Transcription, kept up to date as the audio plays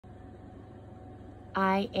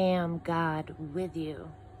I am God with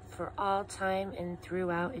you for all time and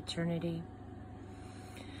throughout eternity.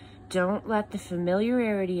 Don't let the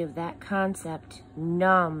familiarity of that concept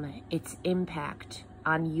numb its impact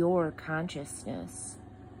on your consciousness.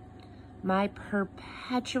 My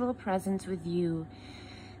perpetual presence with you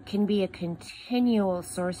can be a continual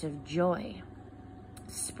source of joy,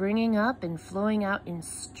 springing up and flowing out in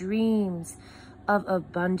streams of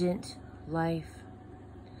abundant life.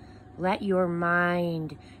 Let your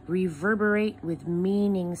mind reverberate with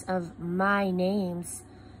meanings of my names,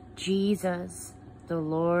 Jesus, the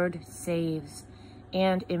Lord saves,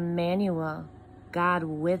 and Immanuel, God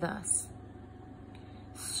with us.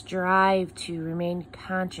 Strive to remain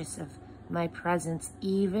conscious of my presence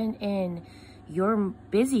even in your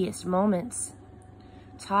busiest moments.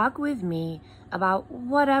 Talk with me about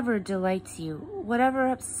whatever delights you, whatever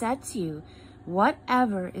upsets you,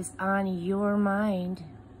 whatever is on your mind.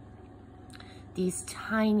 These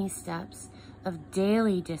tiny steps of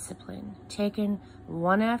daily discipline, taken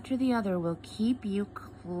one after the other, will keep you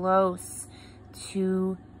close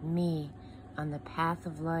to me on the path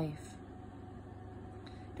of life.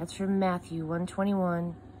 That's from Matthew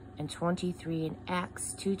 1:21 and 23 and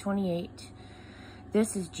Acts 2:28.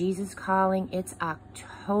 This is Jesus Calling. It's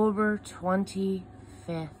October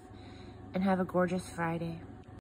 25th. And have a gorgeous Friday.